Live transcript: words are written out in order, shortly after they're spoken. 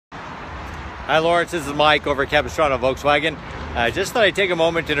Hi Lawrence, this is Mike over at Capistrano Volkswagen. Just thought I'd take a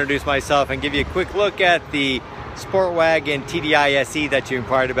moment to introduce myself and give you a quick look at the Sportwagen TDI SE that you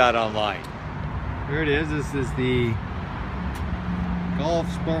inquired about online. Here it is. This is the Golf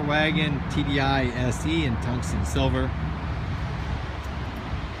Sportwagen TDI SE in tungsten silver.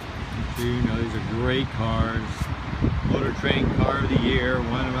 You know, these are great cars. Motor Trend Car of the Year,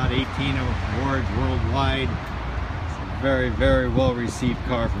 won about 18 awards worldwide. Very, very well received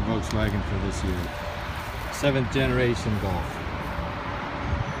car from Volkswagen for this year. 7th generation Golf.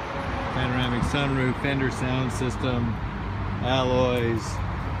 Panoramic sunroof, Fender sound system, alloys,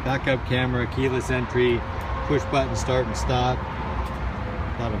 backup camera, keyless entry, push button start and stop.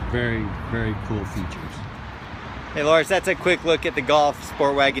 A lot of very, very cool features. Hey Lawrence, that's a quick look at the Golf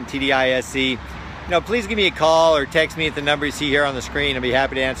Sportwagen TDI SE. Please give me a call or text me at the number you see here on the screen. I'll be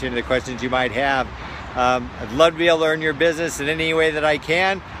happy to answer any of the questions you might have. I'd love to be able to earn your business in any way that I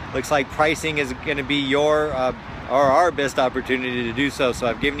can. Looks like pricing is going to be your or our best opportunity to do so, so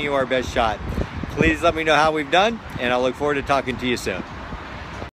I've given you our best shot. Please let me know how we've done, and I'll look forward to talking to you soon.